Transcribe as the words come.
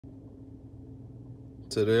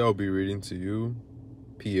Today I'll be reading to you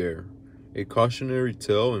Pierre, a cautionary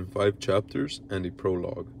tale in 5 chapters and a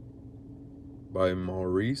prologue by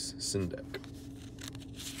Maurice Sendak.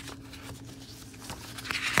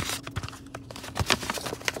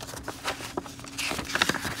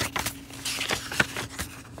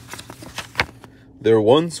 There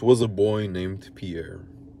once was a boy named Pierre,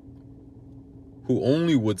 who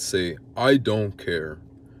only would say, "I don't care."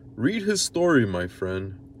 Read his story, my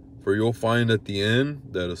friend, for you'll find at the end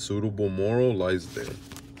that a suitable moral lies there.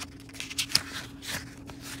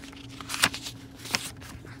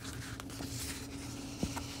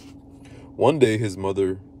 One day his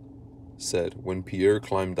mother said when Pierre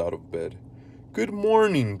climbed out of bed, "Good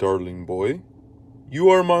morning, darling boy. You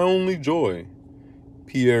are my only joy."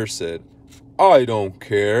 Pierre said, "I don't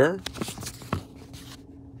care."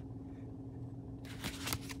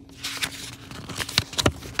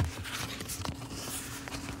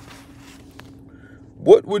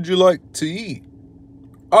 "What would you like to eat?"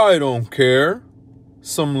 "I don't care."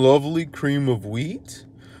 "Some lovely cream of wheat?"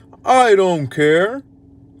 "I don't care."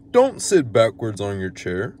 "Don't sit backwards on your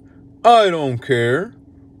chair." "I don't care."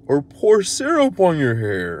 "Or pour syrup on your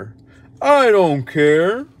hair." "I don't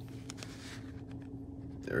care."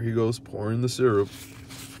 There he goes, pouring the syrup.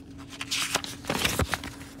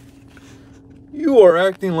 "You are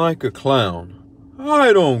acting like a clown."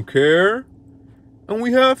 "I don't care." "And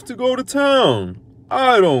we have to go to town."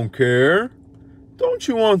 "I don't care." "Don't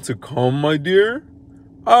you want to come, my dear?"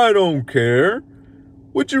 "I don't care."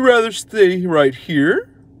 "Would you rather stay right here?"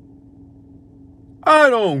 "I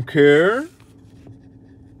don't care."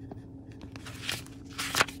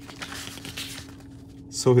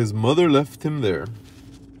 So his mother left him there.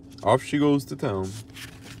 Off she goes to town.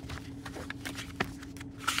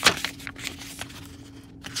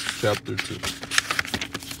 Chapter 2.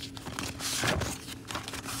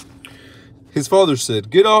 His father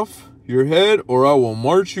said, "Get off your head or I will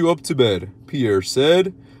march you up to bed." Pierre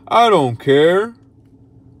said, "I don't care."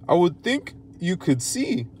 "I would think you could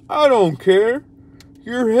see." "I don't care."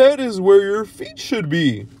 "Your head is where your feet should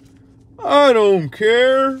be." "I don't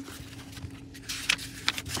care."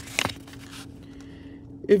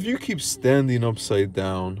 "If you keep standing upside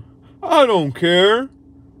down." "I don't care."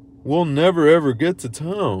 "We'll never ever get to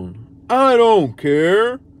town." "I don't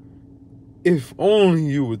care." "If only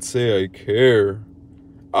you would say I care."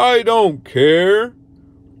 "I don't care."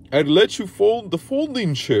 "I'd let you fold the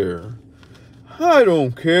folding chair." "I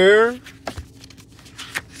don't care."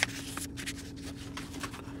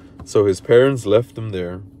 So his parents left him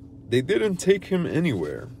there. They didn't take him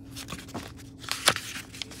anywhere.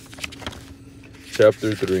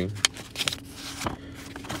 Chapter 3.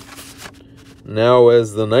 Now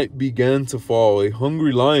as the night began to fall, a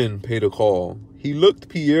hungry lion paid a call. He looked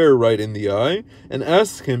Pierre right in the eye and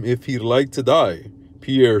asked him if he'd like to die.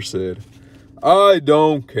 Pierre said, "I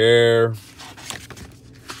don't care."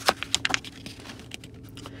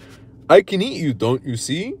 "I can eat you, don't you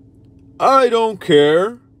see?" "I don't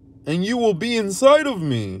care." "And you will be inside of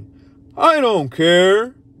me." "I don't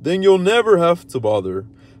care." "Then you'll never have to bother."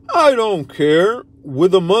 "I don't care."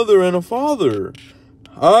 "With a mother and a father."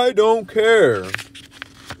 "I don't care."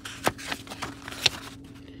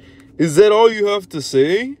 "Is that all you have to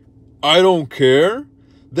say?" "I don't care."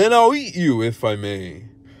 "Then I'll eat you if I may."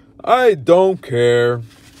 "I don't care."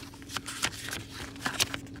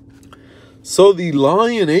 So the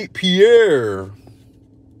lion ate Pierre.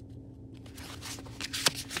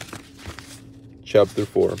 Chapter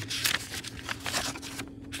 4.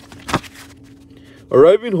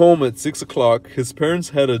 Arriving home at 6 o'clock, his parents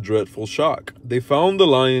had a dreadful shock. They found the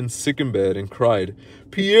lion sick in bed and cried,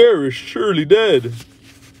 "Pierre is surely dead."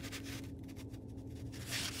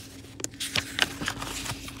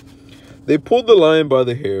 They pulled the lion by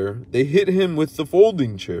the hair. They hit him with the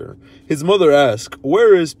folding chair. His mother asked,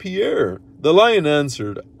 "Where is Pierre?" The lion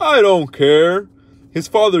answered, "I don't care." His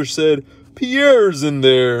father said, "Pierre's in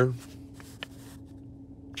there."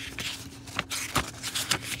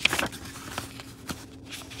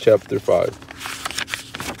 Chapter 5.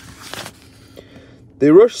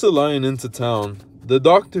 They rushed the lion into town. The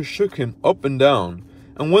doctor shook him up and down,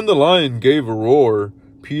 and when the lion gave a roar,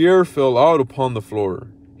 Pierre fell out upon the floor.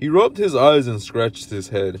 He rubbed his eyes and scratched his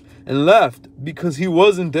head, and laughed because he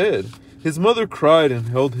wasn't dead. His mother cried and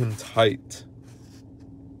held him tight.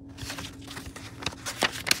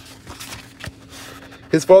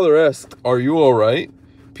 His father asked, "Are you all right?"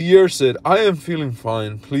 Pierre said, "I am feeling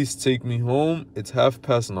fine. Please take me home. It's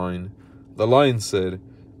 9:30. The lion said,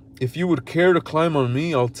 "If you would care to climb on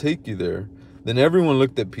me, I'll take you there." Then everyone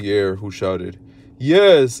looked at Pierre, who shouted,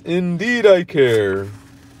 "Yes, indeed I care."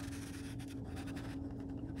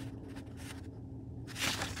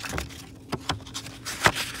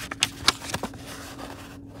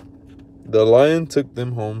 The lion took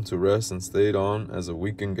them home to rest and stayed on as a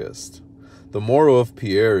weekend guest. The moral of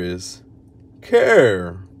Pierre is,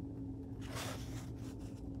 care.